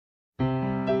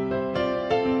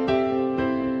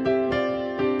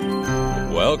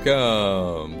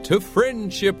Welcome to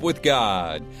Friendship with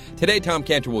God. Today, Tom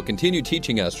Cantor will continue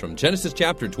teaching us from Genesis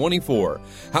chapter 24,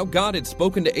 how God had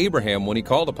spoken to Abraham when he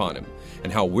called upon him,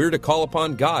 and how we're to call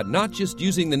upon God not just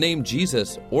using the name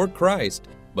Jesus or Christ,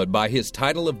 but by his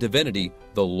title of divinity,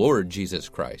 the Lord Jesus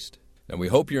Christ. And we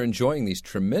hope you're enjoying these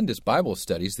tremendous Bible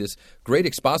studies, this great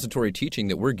expository teaching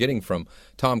that we're getting from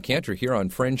Tom Cantor here on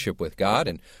Friendship with God.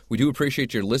 And we do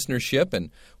appreciate your listenership, and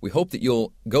we hope that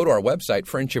you'll go to our website,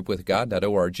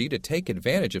 friendshipwithgod.org, to take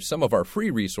advantage of some of our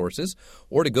free resources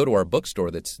or to go to our bookstore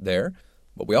that's there.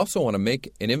 But we also want to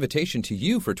make an invitation to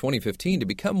you for 2015 to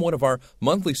become one of our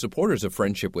monthly supporters of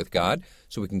Friendship with God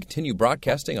so we can continue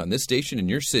broadcasting on this station in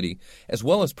your city, as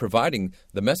well as providing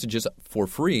the messages for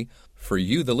free for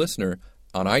you, the listener,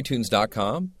 on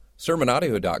iTunes.com,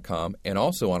 sermonaudio.com, and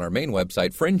also on our main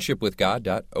website,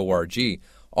 friendshipwithgod.org.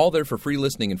 All there for free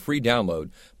listening and free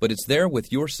download, but it's there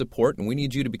with your support, and we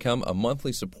need you to become a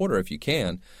monthly supporter if you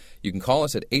can. You can call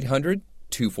us at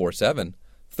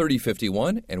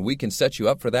 800-247-3051, and we can set you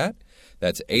up for that.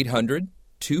 That's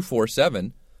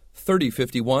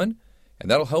 800-247-3051, and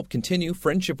that'll help continue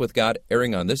Friendship with God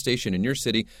airing on this station in your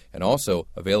city and also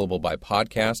available by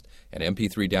podcast and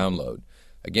MP3 download.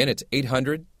 Again, it's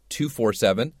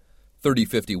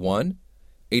 800-247-3051,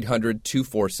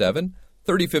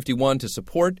 800-247-3051 to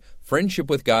support Friendship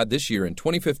with God this year in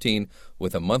 2015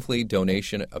 with a monthly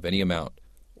donation of any amount.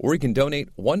 Or you can donate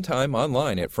one time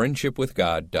online at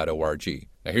friendshipwithgod.org.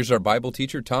 Now here's our Bible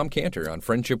teacher, Tom Cantor, on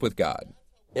Friendship with God.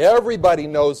 Everybody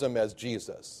knows him as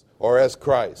Jesus, or as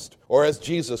Christ, or as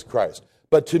Jesus Christ.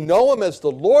 But to know him as the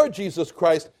Lord Jesus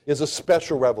Christ is a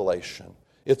special revelation.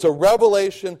 It's a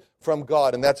revelation from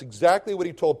God, and that's exactly what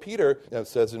he told Peter. It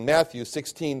says in Matthew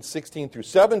 16 through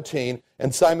 17,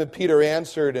 and Simon Peter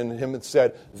answered him and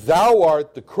said, "Thou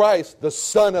art the Christ, the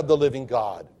Son of the living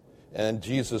God." And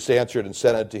Jesus answered and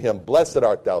said unto him, "Blessed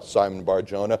art thou, Simon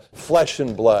Bar-Jonah. Flesh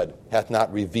and blood hath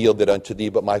not revealed it unto thee,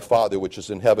 but my Father which is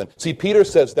in heaven." See, Peter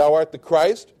says, "Thou art the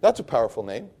Christ." That's a powerful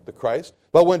name, the Christ.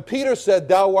 But when Peter said,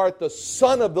 "Thou art the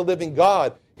Son of the living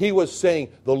God," he was saying,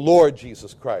 the Lord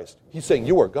Jesus Christ. He's saying,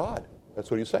 you are God.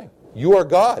 That's what he's saying. You are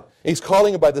God. He's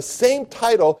calling him by the same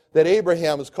title that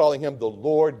Abraham is calling him, the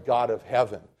Lord God of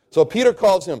heaven. So Peter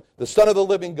calls him the Son of the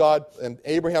living God, and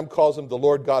Abraham calls him the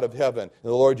Lord God of heaven.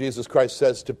 And the Lord Jesus Christ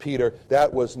says to Peter,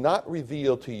 that was not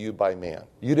revealed to you by man.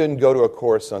 You didn't go to a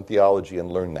course on theology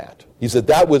and learn that. He said,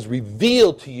 that was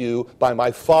revealed to you by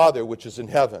my Father which is in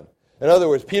heaven. In other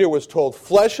words, Peter was told,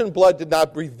 flesh and blood did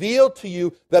not reveal to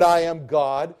you that I am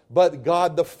God, but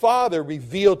God the Father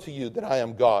revealed to you that I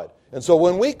am God. And so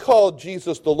when we call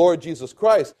Jesus the Lord Jesus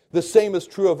Christ, the same is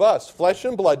true of us. Flesh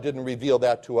and blood didn't reveal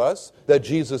that to us, that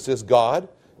Jesus is God,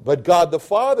 but God the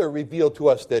Father revealed to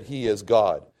us that he is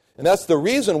God. And that's the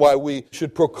reason why we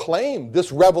should proclaim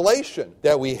this revelation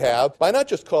that we have by not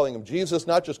just calling him Jesus,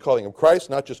 not just calling him Christ,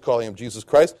 not just calling him Jesus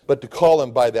Christ, but to call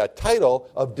him by that title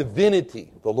of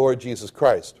divinity, the Lord Jesus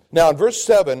Christ. Now in verse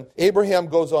 7, Abraham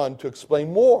goes on to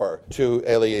explain more to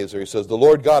Eliezer. He says, the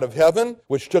Lord God of heaven,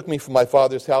 which took me from my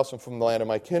father's house and from the land of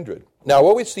my kindred. Now,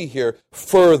 what we see here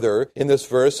further in this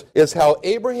verse is how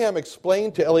Abraham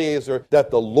explained to Eliezer that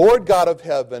the Lord God of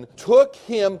heaven took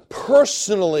him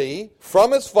personally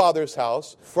from his father's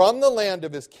house, from the land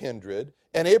of his kindred,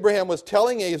 and Abraham was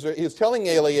telling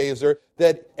Eliezer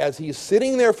that as he's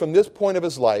sitting there from this point of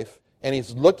his life, and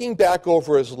he's looking back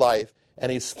over his life,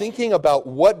 and he's thinking about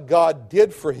what God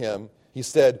did for him, he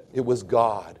said, it was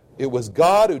God. It was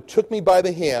God who took me by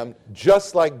the hand,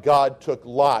 just like God took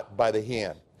Lot by the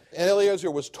hand. And Eliezer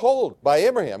was told by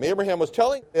Abraham. Abraham was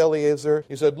telling Eliezer,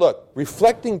 he said, look,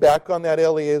 reflecting back on that,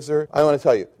 Eliezer, I want to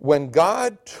tell you, when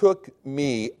God took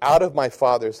me out of my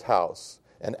father's house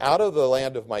and out of the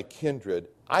land of my kindred,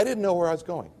 I didn't know where I was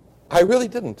going. I really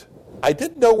didn't. I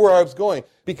didn't know where I was going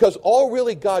because all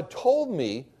really God told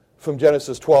me from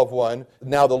Genesis 12:1,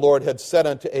 now the Lord had said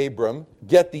unto Abram,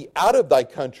 get thee out of thy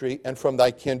country and from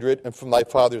thy kindred and from thy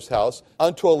father's house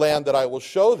unto a land that I will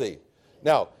show thee.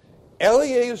 Now,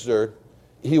 Eliezer,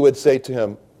 he would say to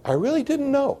him, I really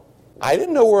didn't know. I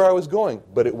didn't know where I was going,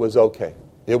 but it was okay.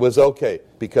 It was okay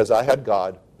because I had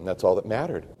God, and that's all that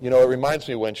mattered. You know, it reminds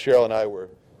me when Cheryl and I were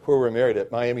married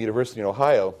at Miami University in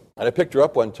Ohio, and I picked her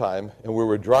up one time, and we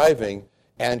were driving,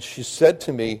 and she said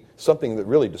to me something that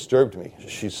really disturbed me.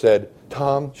 She said,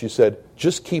 Tom, she said,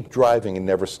 just keep driving and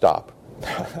never stop.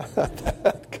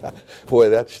 Boy,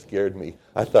 that scared me.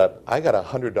 I thought, I got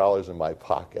 $100 in my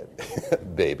pocket,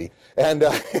 baby. And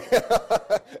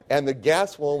and the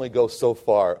gas will only go so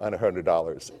far on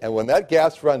 $100. And when that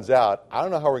gas runs out, I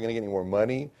don't know how we're going to get any more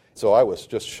money. So I was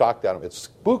just shocked at him. It's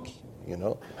spooky. you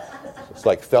know. It's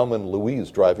like Thelma and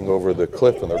Louise driving over the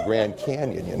cliff in the Grand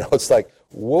Canyon, you know. It's like,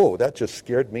 whoa, that just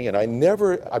scared me. And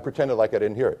I pretended like I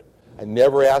didn't hear it. I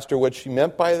never asked her what she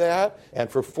meant by that. And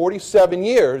for 47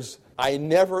 years, I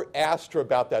never asked her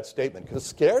about that statement because it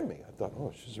scared me. I thought,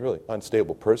 oh, she's a really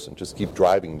unstable person. Just keep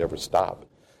driving, never stop.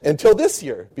 Until this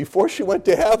year, before she went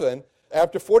to heaven,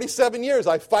 after 47 years,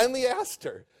 I finally asked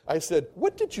her. I said,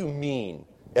 what did you mean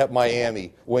at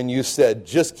Miami when you said,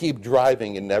 just keep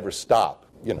driving and never stop?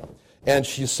 You know. And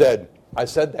she said, I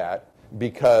said that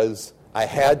because I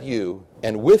had you,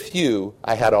 and with you,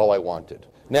 I had all I wanted.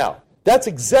 Now, that's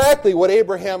exactly what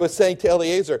Abraham was saying to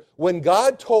Eliezer. When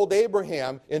God told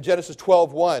Abraham in Genesis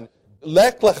 12:1,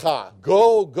 Lech lecha,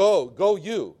 go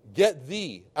you, get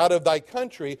thee out of thy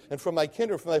country and from thy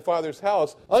kindred, from thy father's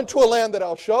house, unto a land that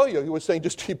I'll show you. He was saying,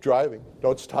 just keep driving,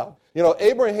 don't stop. You know,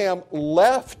 Abraham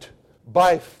left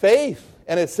by faith.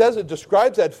 And it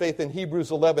describes that faith in Hebrews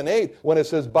 11:8 when it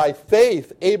says, by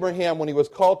faith, Abraham, when he was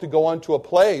called to go unto a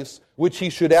place which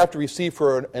he should have to receive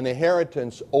for an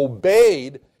inheritance,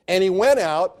 obeyed, and he went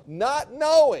out not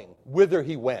knowing whither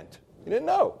he went. He didn't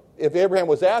know. If Abraham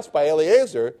was asked by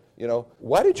Eliezer, you know,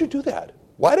 why did you do that?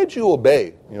 Why did you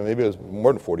obey? You know, maybe it was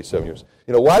more than 47 years.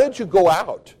 You know, why did you go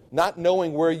out not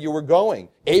knowing where you were going?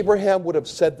 Abraham would have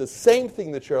said the same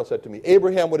thing that Cheryl said to me.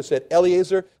 Abraham would have said,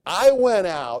 Eliezer, I went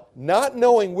out not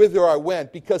knowing whither I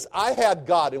went because I had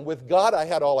God, and with God I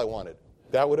had all I wanted.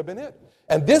 That would have been it.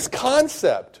 And this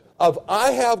concept of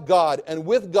I have God, and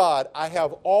with God I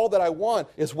have all that I want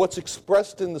is what's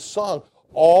expressed in the song,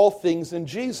 All Things in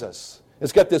Jesus.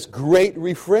 It's got this great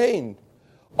refrain.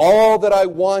 All that I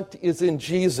want is in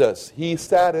Jesus. He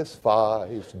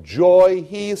satisfies. Joy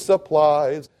He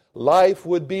supplies. Life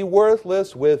would be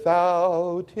worthless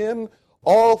without Him.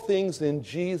 All things in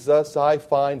Jesus I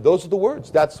find. Those are the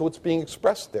words. That's what's being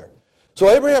expressed there. So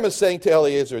Abraham is saying to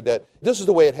Eliezer that this is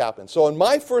the way it happened. So in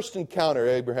my first encounter,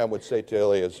 Abraham would say to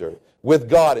Eliezer, with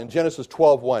God in Genesis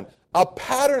 12:1, a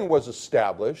pattern was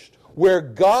established where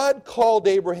God called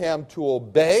Abraham to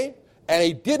obey, and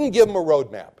He didn't give him a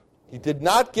roadmap. He did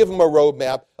not give him a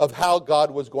roadmap of how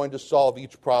God was going to solve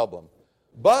each problem.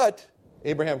 But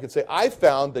Abraham could say, I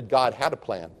found that God had a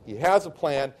plan. He has a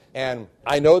plan, and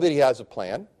I know that He has a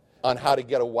plan on how to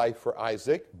get a wife for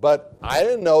Isaac, but I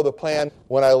didn't know the plan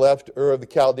when I left Ur of the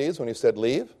Chaldees when He said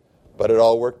leave, but it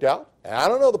all worked out. And I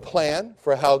don't know the plan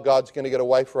for how God's going to get a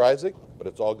wife for Isaac, but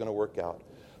it's all going to work out.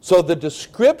 So the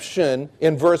description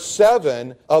in verse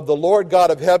 7 of the Lord God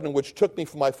of heaven, which took me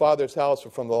from my father's house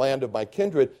and from the land of my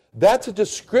kindred, that's a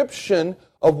description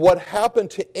of what happened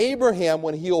to Abraham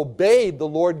when he obeyed the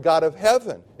Lord God of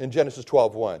heaven in Genesis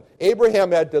 12:1.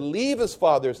 Abraham had to leave his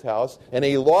father's house, and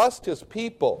he lost his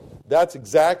people. That's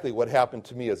exactly what happened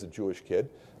to me as a Jewish kid.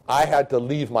 I had to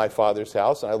leave my father's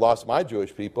house, and I lost my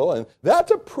Jewish people. And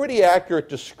that's a pretty accurate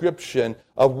description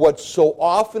of what so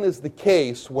often is the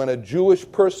case when a Jewish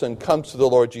person comes to the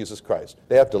Lord Jesus Christ.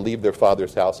 They have to leave their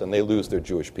father's house, and they lose their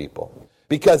Jewish people.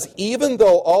 Because even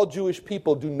though all Jewish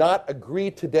people do not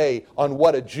agree today on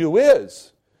what a Jew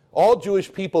is, all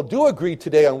Jewish people do agree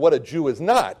today on what a Jew is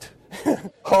not.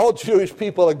 All Jewish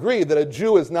people agree that a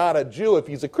Jew is not a Jew if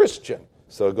he's a Christian.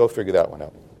 So go figure that one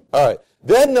out. All right.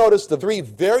 Then notice the three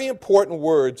very important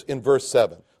words in verse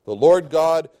 7. The Lord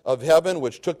God of heaven,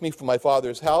 which took me from my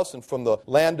father's house and from the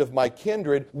land of my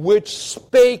kindred, which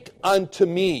spake unto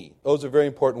me. Those are very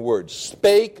important words.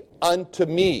 Spake unto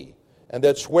me. And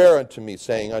that swear unto me,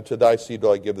 saying, unto thy seed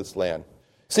will I give this land.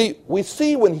 See, we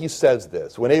see when he says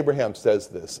this, when Abraham says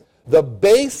this, the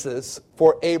basis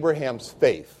for Abraham's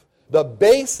faith, the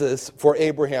basis for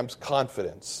Abraham's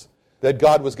confidence that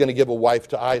God was going to give a wife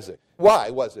to Isaac.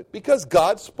 Why was it? Because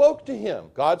God spoke to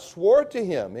him. God swore to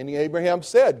him. And Abraham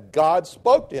said, God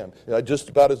spoke to him. Just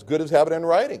about as good as have it in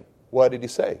writing. What did He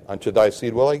say? Unto thy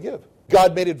seed will I give.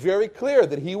 God made it very clear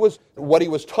that what he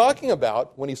was talking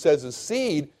about when he says his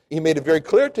seed. He made it very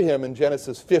clear to him in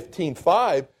Genesis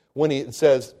 15:5 when it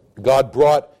says, God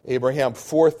brought Abraham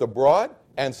forth abroad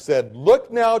and said,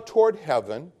 look now toward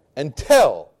heaven and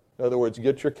tell. In other words,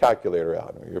 get your calculator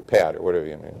out or your pad or whatever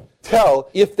you need. Tell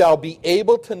if thou be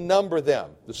able to number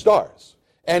them, the stars.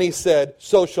 And he said,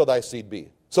 so shall thy seed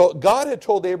be. So God had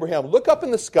told Abraham, look up in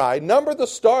the sky, number the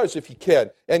stars if you can.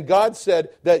 And God said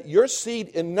that your seed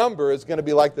in number is going to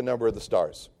be like the number of the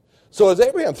stars. So as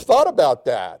Abraham thought about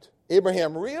that,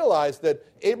 Abraham realized that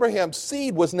Abraham's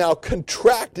seed was now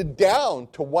contracted down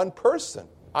to one person,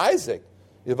 Isaac.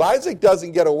 If Isaac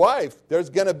doesn't get a wife, there's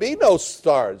going to be no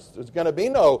stars. There's going to be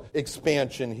no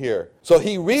expansion here. So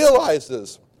he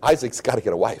realizes Isaac's got to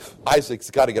get a wife. Isaac's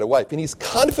got to get a wife. And he's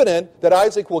confident that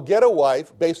Isaac will get a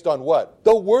wife based on what?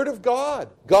 The Word of God.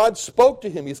 God spoke to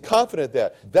him. He's confident of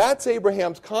that. That's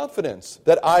Abraham's confidence,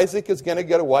 that Isaac is going to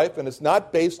get a wife, and it's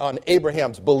not based on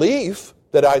Abraham's belief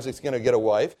that Isaac's going to get a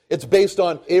wife. It's based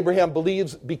on Abraham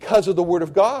believes because of the Word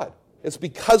of God. It's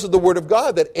because of the Word of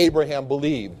God that Abraham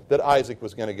believed that Isaac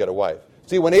was going to get a wife.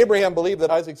 See, when Abraham believed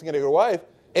that Isaac's going to get a wife,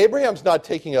 Abraham's not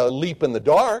taking a leap in the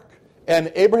dark.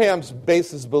 And Abraham's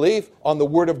based his belief on the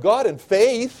Word of God. And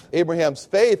faith, Abraham's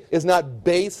faith, is not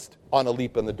based on a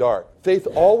leap in the dark. Faith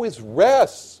always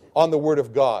rests on the Word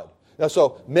of God. Now,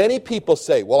 so many people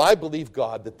say, well, I believe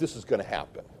God that this is going to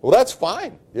happen. Well, that's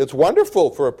fine. It's wonderful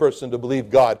for a person to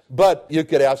believe God. But you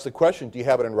could ask the question, do you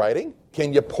have it in writing?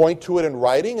 Can you point to it in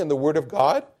writing in the Word of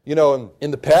God? You know,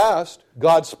 in the past,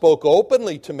 God spoke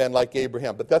openly to men like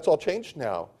Abraham, but that's all changed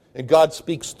now. And God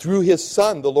speaks through His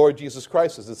Son, the Lord Jesus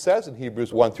Christ, as it says in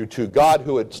Hebrews 1-2. God,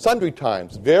 who at sundry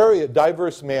times, very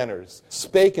diverse manners,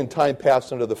 spake in time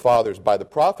past unto the fathers by the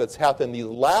prophets, hath in these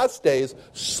last days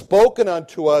spoken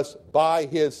unto us by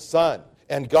His Son.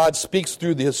 And God speaks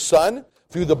through His Son,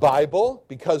 through the Bible,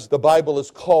 because the Bible is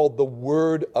called the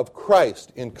Word of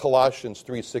Christ in Colossians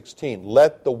 3:16.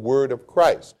 Let the Word of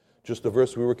Christ, just the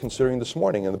verse we were considering this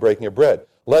morning in the breaking of bread.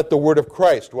 Let the Word of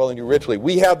Christ dwell in you richly.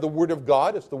 We have the Word of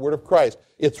God. It's the Word of Christ.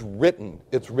 It's written.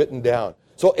 It's written down.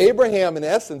 So Abraham, in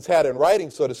essence, had in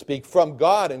writing, so to speak, from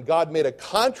God, and God made a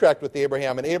contract with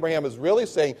Abraham, and Abraham is really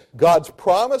saying, God's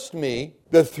promised me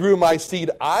that through my seed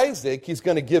Isaac, He's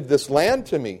going to give this land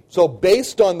to me. So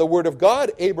based on the Word of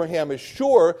God, Abraham is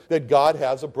sure that God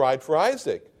has a bride for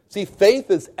Isaac. See, faith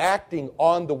is acting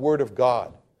on the Word of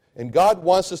God. And God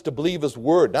wants us to believe His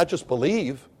Word, not just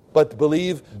believe, but to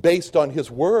believe based on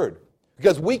His Word.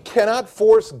 Because we cannot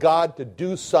force God to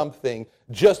do something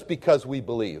just because we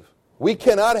believe. We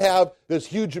cannot have this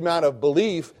huge amount of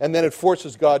belief and then it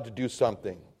forces God to do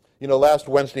something. You know, last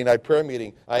Wednesday night prayer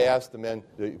meeting, I asked the men,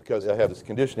 because I have this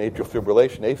condition, atrial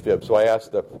fibrillation, AFib, so I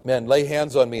asked the men, lay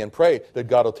hands on me and pray that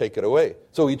God will take it away.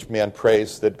 So each man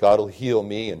prays that God will heal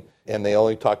me, and they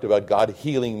only talked about God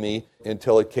healing me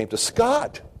until it came to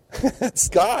Scott.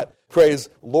 Scott prays,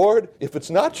 Lord, if it's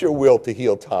not your will to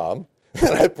heal Tom,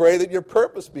 and I pray that your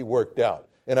purpose be worked out.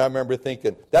 And I remember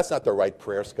thinking, that's not the right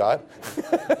prayer, Scott.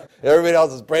 Everybody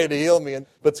else is praying to heal me.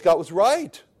 But Scott was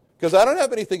right, because I don't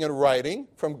have anything in writing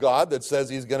from God that says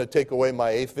He's going to take away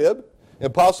my AFib. And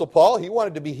Apostle Paul, he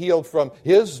wanted to be healed from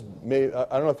his, I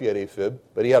don't know if he had AFib,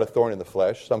 but he had a thorn in the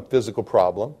flesh, some physical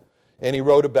problem. And he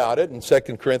wrote about it in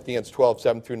 2 Corinthians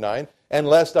 12:7-9. And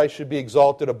lest I should be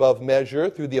exalted above measure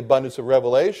through the abundance of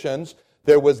revelations,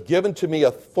 there was given to me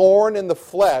a thorn in the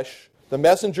flesh, the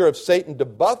messenger of Satan to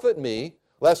buffet me,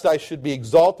 lest I should be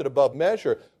exalted above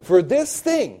measure. For this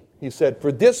thing, he said,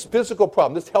 for this physical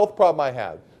problem, this health problem I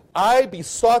have, I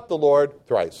besought the Lord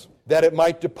thrice, that it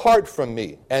might depart from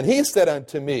me. And He said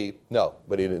unto me, no,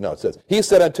 but he didn't know, it says, He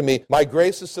said unto me, my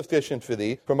grace is sufficient for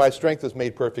thee, for my strength is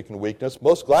made perfect in weakness.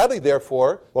 Most gladly,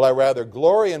 therefore, will I rather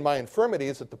glory in my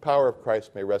infirmities, that the power of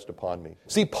Christ may rest upon me.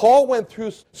 See, Paul went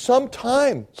through some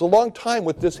time, it's a long time,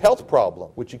 with this health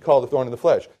problem, which he called the thorn in the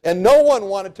flesh. And no one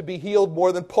wanted to be healed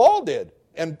more than Paul did.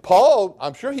 And Paul,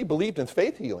 I'm sure he believed in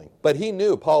faith healing, but he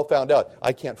knew, Paul found out,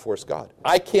 I can't force God.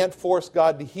 I can't force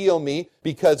God to heal me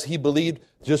because he believed,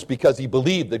 just because he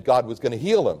believed that God was going to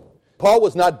heal him. Paul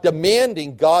was not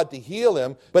demanding God to heal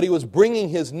him, but he was bringing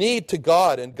his need to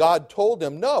God, and God told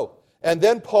him no. And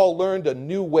then Paul learned a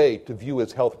new way to view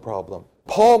his health problem.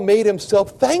 Paul made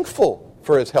himself thankful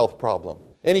for his health problem.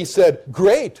 And he said,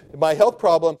 great, my health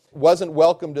problem wasn't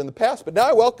welcomed in the past, but now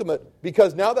I welcome it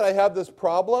because now that I have this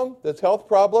problem, this health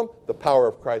problem, the power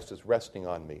of Christ is resting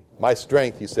on me. My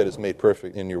strength, he said, is made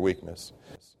perfect in your weakness.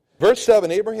 Verse 7,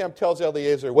 Abraham tells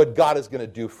Eliezer what God is going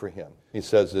to do for him. He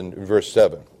says in verse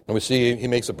 7, and we see he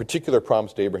makes a particular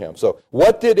promise to Abraham. So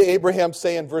what did Abraham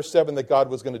say in verse 7 that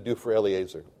God was going to do for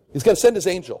Eliezer? He's going to send his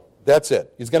angel. That's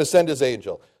it. He's going to send his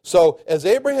angel. So as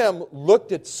Abraham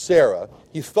looked at Sarah,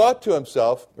 he thought to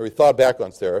himself, or he thought back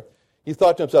on Sarah, he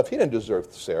thought to himself, he didn't deserve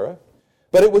Sarah.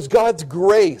 But it was God's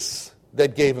grace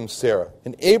that gave him Sarah.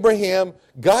 And Abraham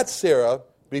got Sarah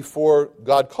before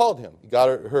God called him. He got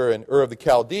her in Ur of the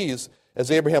Chaldees.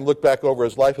 As Abraham looked back over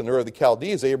his life in Ur of the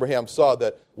Chaldees, Abraham saw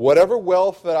that whatever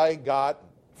wealth that I got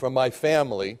from my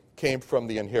family came from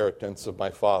the inheritance of my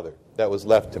father that was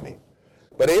left to me.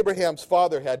 But Abraham's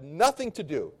father had nothing to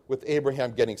do with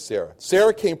Abraham getting Sarah.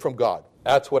 Sarah came from God.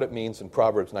 That's what it means in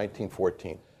Proverbs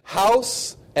 19:14.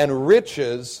 House and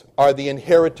riches are the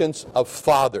inheritance of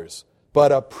fathers,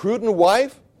 but a prudent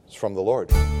wife is from the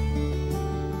Lord.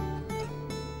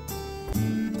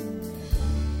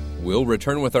 We'll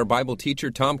return with our Bible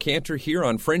teacher, Tom Cantor, here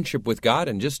on Friendship with God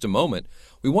in just a moment.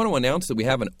 We want to announce that we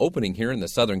have an opening here in the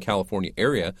Southern California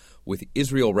area with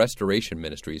Israel Restoration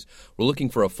Ministries. We're looking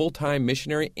for a full-time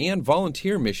missionary and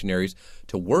volunteer missionaries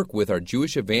to work with our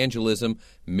Jewish evangelism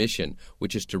mission,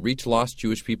 which is to reach lost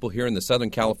Jewish people here in the Southern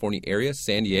California area,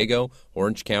 San Diego,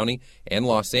 Orange County, and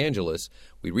Los Angeles.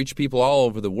 We reach people all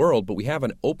over the world, but we have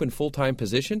an open full-time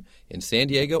position in San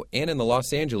Diego and in the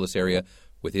Los Angeles area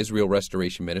with Israel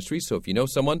Restoration Ministries. So if you know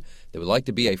someone that would like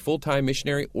to be a full-time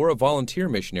missionary or a volunteer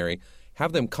missionary,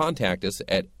 have them contact us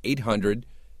at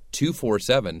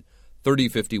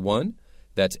 800-247-3051.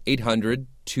 That's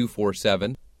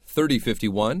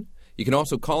 800-247-3051. You can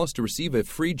also call us to receive a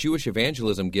free Jewish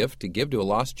evangelism gift to give to a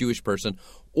lost Jewish person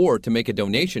or to make a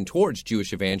donation towards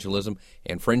Jewish evangelism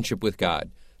and friendship with God.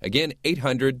 Again,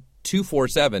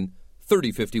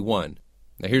 800-247-3051.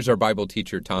 Now here's our Bible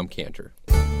teacher, Tom Cantor.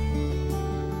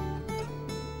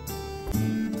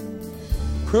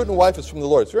 Prudent wife is from the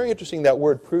Lord. It's very interesting, that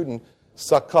word prudent,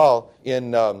 sakal,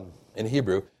 in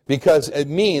Hebrew, because it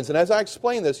means, and as I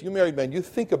explain this, you married men, you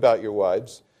think about your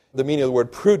wives, the meaning of the word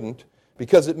prudent,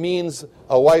 because it means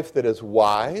a wife that is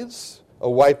wise, a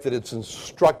wife that is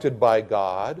instructed by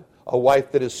God, a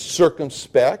wife that is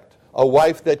circumspect, a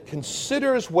wife that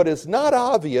considers what is not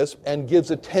obvious and gives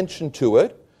attention to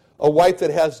it, a wife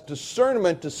that has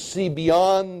discernment to see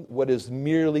beyond what is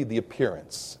merely the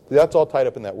appearance. That's all tied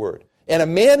up in that word. And a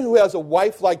man who has a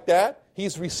wife like that,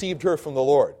 he's received her from the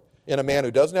Lord. And a man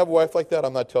who doesn't have a wife like that,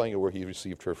 I'm not telling you where he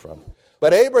received her from.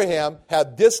 But Abraham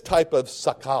had this type of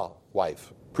sakal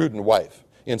wife, prudent wife,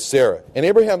 in Sarah. And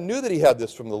Abraham knew that he had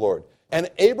this from the Lord. And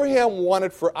Abraham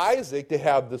wanted for Isaac to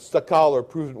have the sakal or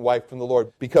prudent wife from the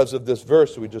Lord because of this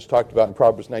verse that we just talked about in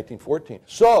Proverbs 19:14.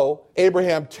 So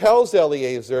Abraham tells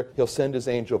Eliezer, he'll send his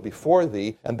angel before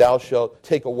thee, and thou shalt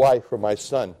take a wife for my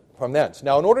son from thence.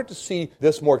 Now, in order to see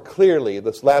this more clearly,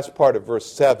 this last part of verse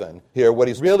 7 here, what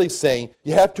he's really saying,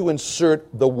 you have to insert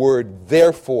the word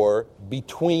therefore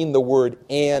between the word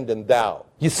and thou.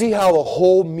 You see how the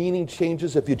whole meaning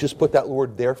changes if you just put that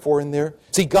word therefore in there?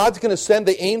 See, God's going to send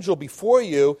the angel before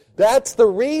you. That's the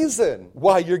reason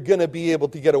why you're going to be able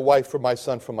to get a wife for my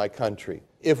son from my country.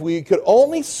 If we could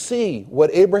only see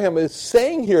what Abraham is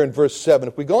saying here in verse 7,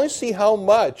 if we could only see how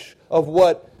much of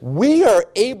what we are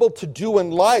able to do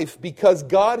in life because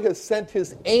God has sent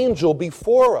his angel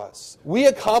before us. We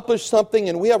accomplish something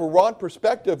and we have a wrong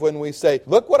perspective when we say,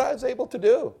 look what I was able to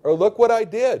do, or look what I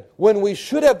did. When we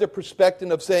should have the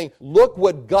perspective of saying, look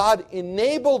what God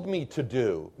enabled me to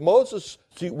do. Moses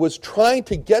was trying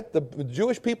to get the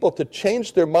Jewish people to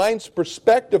change their mind's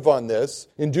perspective on this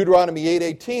in Deuteronomy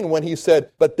 8:18 when he said,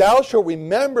 but thou shalt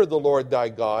remember the Lord thy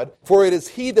God, for it is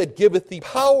he that giveth thee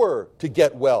power to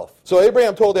get wealth. So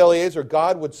Abraham told Eliezer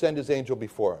God would send his angel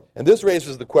before him. And this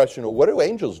raises the question, well, what do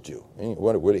angels do?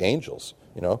 What are angels?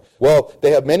 Well,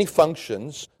 they have many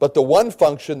functions, but the one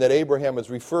function that Abraham is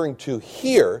referring to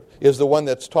here is the one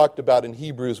that's talked about in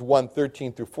Hebrews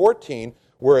 1:13 through 14,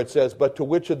 where it says, but to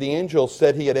which of the angels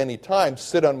said he at any time,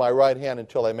 sit on my right hand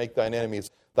until I make thine enemies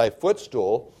thy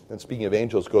footstool? And speaking of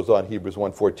angels, goes on Hebrews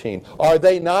 1:14. Are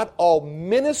they not all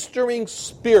ministering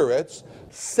spirits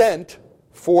sent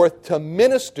forth to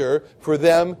minister for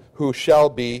them who shall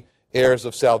be heirs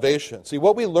of salvation? See,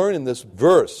 what we learn in this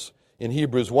verse in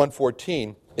Hebrews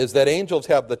 1:14 is that angels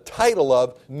have the title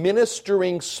of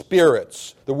ministering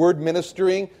spirits. The word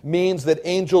ministering means that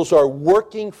angels are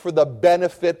working for the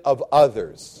benefit of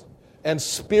others. And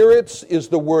spirits is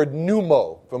the word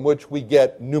pneumo, from which we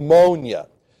get pneumonia.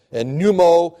 And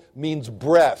pneumo means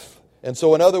breath. And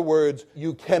so in other words,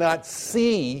 you cannot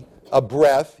see a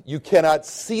breath, you cannot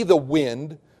see the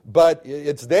wind, but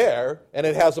it's there, and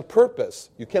it has a purpose.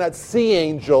 You cannot see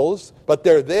angels, but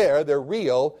they're there, they're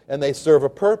real, and they serve a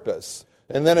purpose.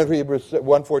 And then in Hebrews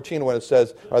 1:14, when it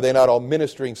says, are they not all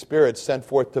ministering spirits sent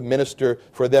forth to minister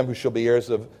for them who shall be heirs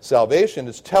of salvation,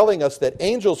 it's telling us that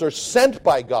angels are sent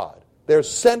by God. They're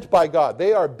sent by God.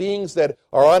 They are beings that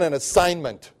are on an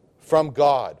assignment from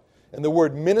God. And the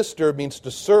word minister means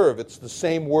to serve. It's the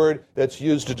same word that's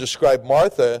used to describe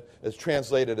Martha, as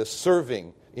translated as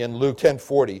serving in Luke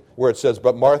 10:40, where it says,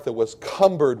 but Martha was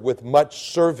cumbered with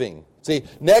much serving. See,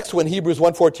 next when Hebrews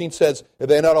 1:14 says, are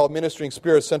they not all ministering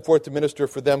spirits sent forth to minister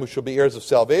for them who shall be heirs of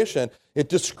salvation, it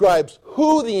describes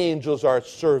who the angels are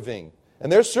serving.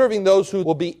 And they're serving those who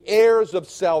will be heirs of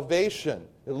salvation.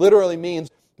 It literally means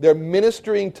they're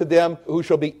ministering to them who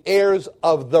shall be heirs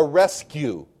of the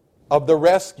rescue. Of the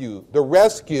rescue. The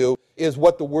rescue is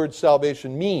what the word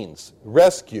salvation means.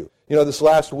 Rescue. This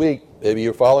last week, maybe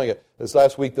you're following it, this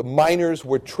last week the miners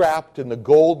were trapped in the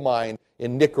gold mine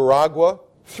in Nicaragua.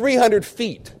 300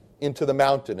 feet into the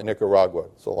mountain in Nicaragua.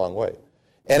 It's a long way.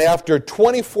 And after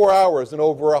 24 hours and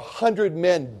over 100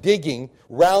 men digging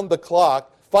round the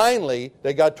clock, finally,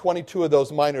 they got 22 of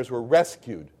those miners were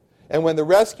rescued. And when the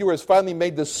rescuers finally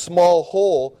made this small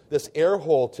hole, this air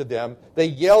hole to them, they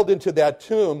yelled into that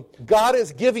tomb, "God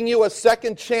is giving you a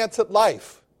second chance at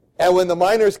life." And when the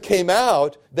miners came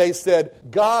out, they said,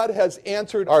 "God has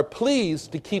answered our pleas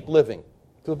to keep living."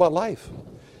 It's about life.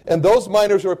 And those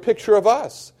miners are a picture of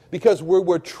us, because we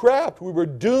were trapped. We were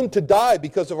doomed to die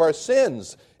because of our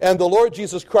sins. And the Lord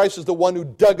Jesus Christ is the one who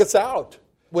dug us out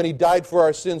when he died for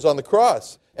our sins on the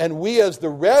cross. And we as the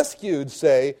rescued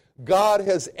say, God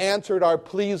has answered our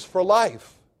pleas for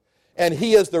life. And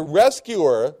he as the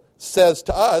rescuer says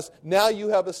to us, now you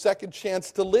have a second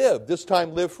chance to live, this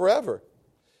time live forever.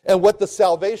 And what the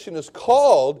salvation is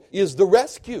called is the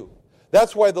rescue.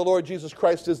 That's why the Lord Jesus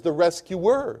Christ is the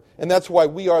rescuer. And that's why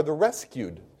we are the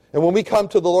rescued. And when we come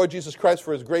to the Lord Jesus Christ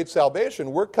for his great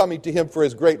salvation, we're coming to him for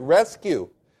his great rescue.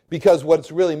 Because what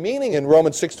it's really meaning in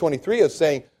Romans 6:23 is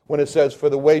saying, when it says, for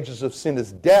the wages of sin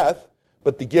is death,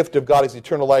 but the gift of God is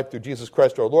eternal life through Jesus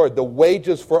Christ our Lord. The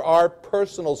wages for our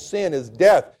personal sin is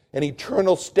death, an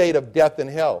eternal state of death in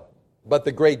hell. But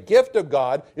the great gift of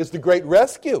God is the great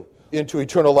rescue into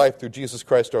eternal life through Jesus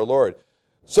Christ our Lord.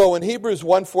 So when Hebrews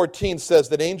 1:14 says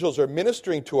that angels are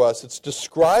ministering to us, it's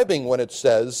describing when it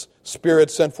says,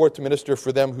 Spirit sent forth to minister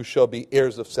for them who shall be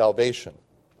heirs of salvation.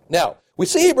 Now, we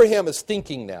see Abraham is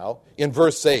thinking now in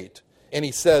verse 8. And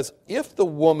he says, if the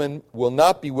woman will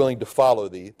not be willing to follow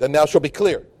thee, then thou shalt be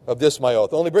clear of this my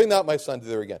oath. Only bring not my son to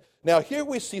thee again. Now here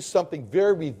we see something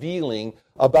very revealing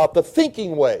about the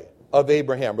thinking way of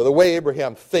Abraham, or the way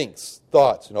Abraham thinks,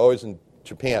 thoughts. And always in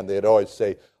Japan, they'd always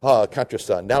say,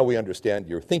 Kantra-san, now we understand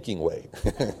your thinking way.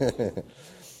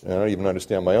 I don't even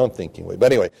understand my own thinking way.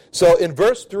 But anyway, so in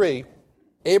verse 3,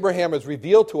 Abraham has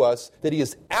revealed to us that he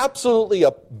is absolutely,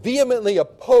 vehemently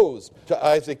opposed to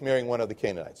Isaac marrying one of the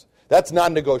Canaanites. That's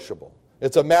non-negotiable.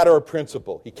 It's a matter of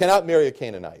principle. He cannot marry a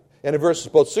Canaanite. And in verses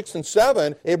both 6 and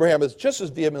 7, Abraham is just as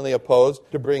vehemently opposed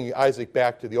to bringing Isaac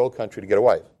back to the old country to get a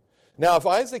wife. Now, if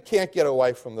Isaac can't get a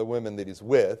wife from the women that he's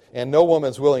with, and no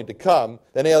woman's willing to come,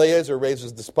 then Eliezer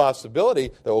raises this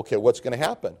possibility that, okay, what's going to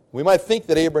happen? We might think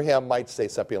that Abraham might say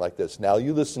something like this. Now,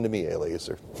 you listen to me,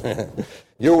 Eliezer.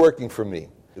 You're working for me.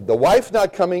 The wife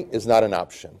not coming is not an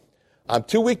option. I'm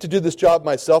too weak to do this job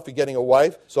myself of getting a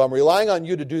wife, so I'm relying on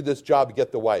you to do this job to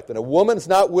get the wife. And a woman's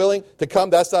not willing to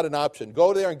come, that's not an option.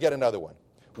 Go there and get another one.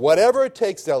 Whatever it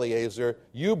takes, Eliezer,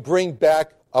 you bring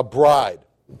back a bride.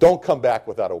 Don't come back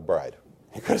without a bride.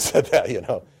 You could have said that, you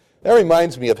know. That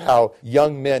reminds me of how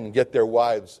young men get their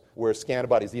wives where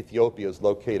Scantibodies, Ethiopia is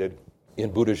located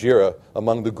in Budajira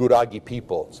among the Guragi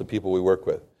people. It's the people we work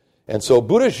with. And so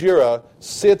Budajira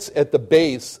sits at the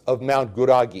base of Mount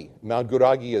Guragi. Mount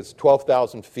Guragi is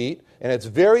 12,000 feet, and it's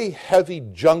very heavy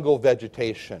jungle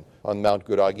vegetation on Mount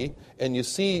Guragi. And you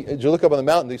see, as you look up on the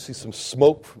mountain, you see some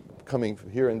smoke coming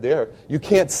here and there. You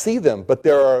can't see them, but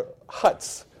there are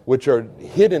huts which are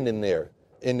hidden in there,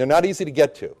 and they're not easy to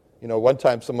get to. You know, one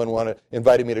time someone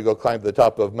invited me to go climb to the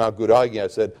top of Mount Guragi. I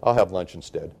said, I'll have lunch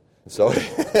instead. So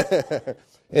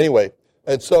anyway,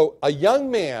 and so a young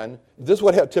man, this is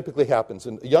what typically happens.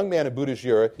 A young man in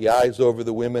Budajira, he eyes over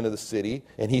the women of the city,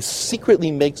 and he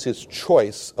secretly makes his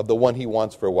choice of the one he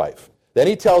wants for a wife. Then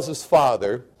he tells his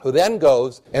father, who then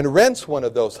goes and rents one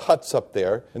of those huts up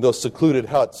there, in those secluded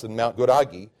huts in Mount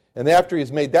Guragi. And after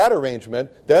he's made that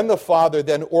arrangement, then the father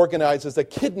then organizes a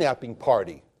kidnapping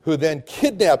party, who then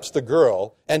kidnaps the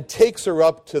girl and takes her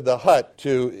up to the hut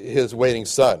to his waiting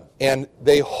son. And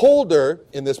they hold her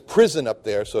in this prison up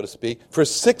there, so to speak, for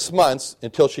 6 months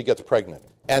until she gets pregnant.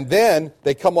 And then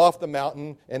they come off the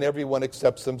mountain and everyone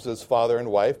accepts them as father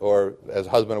and wife, or as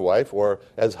husband and wife, or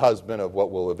as husband of what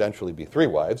will eventually be 3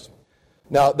 wives.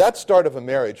 Now, that start of a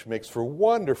marriage makes for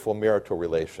wonderful marital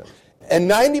relations. And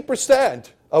 90%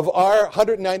 of our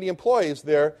 190 employees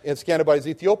there in Scantibodies,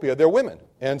 Ethiopia, they're women.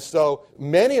 And so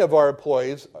many of our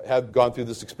employees have gone through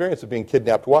this experience of being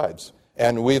kidnapped wives.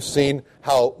 And we've seen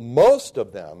how most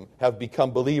of them have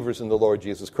become believers in the Lord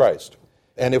Jesus Christ.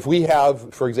 And if we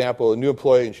have, for example, a new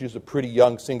employee and she's a pretty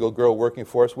young single girl working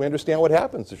for us, we understand what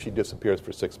happens if she disappears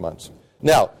for 6 months.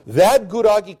 Now, that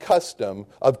Guragi custom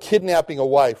of kidnapping a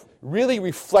wife really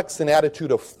reflects an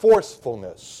attitude of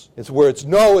forcefulness. It's where it's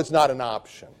no, it's not an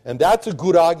option. And that's a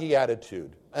Guragi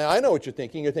attitude. And I know what you're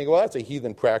thinking. You're thinking, well, that's a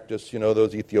heathen practice. You know,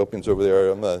 those Ethiopians over there,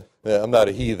 I'm not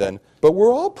a heathen. But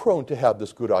we're all prone to have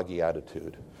this Guragi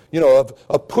attitude, you know,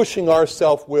 of pushing our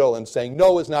self-will and saying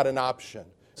no is not an option.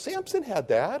 Samson had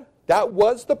that. That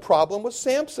was the problem with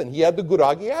Samson. He had the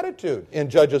guragi attitude. In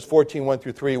Judges 14,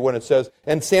 1-3, when it says,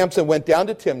 and Samson went down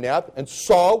to Timnath and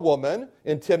saw a woman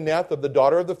in Timnath of the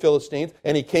daughter of the Philistines,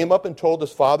 and he came up and told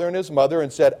his father and his mother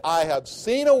and said, I have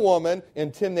seen a woman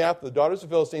in Timnath of the daughters of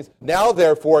the Philistines. Now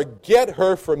therefore get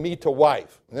her for me to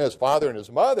wife. And then his father and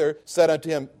his mother said unto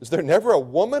him, is there never a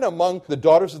woman among the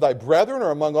daughters of thy brethren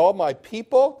or among all my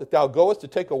people that thou goest to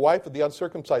take a wife of the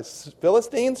uncircumcised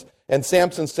Philistines? And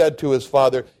Samson said to his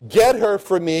father, get her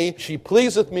for me, she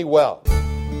pleaseth me well.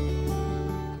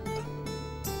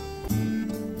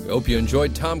 We hope you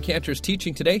enjoyed Tom Cantor's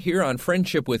teaching today here on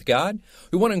Friendship with God.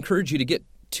 We want to encourage you to get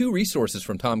 2 resources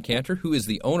from Tom Cantor, who is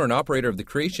the owner and operator of the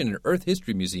Creation and Earth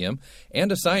History Museum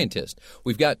and a scientist.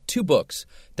 We've got 2 books,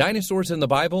 Dinosaurs in the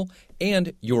Bible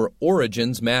and Your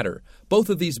Origins Matter. Both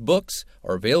of these books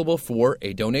are available for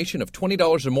a donation of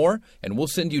 $20 or more, and we'll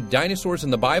send you Dinosaurs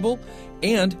in the Bible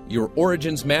and Your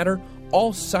Origins Matter,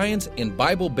 all science and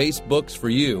Bible-based books for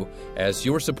you as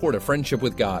your support of Friendship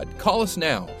with God. Call us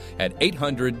now at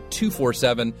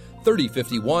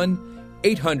 800-247-3051,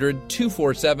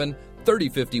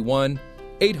 800-247-3051,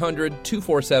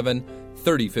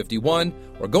 800-247-3051,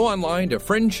 or go online to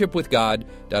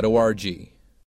friendshipwithgod.org.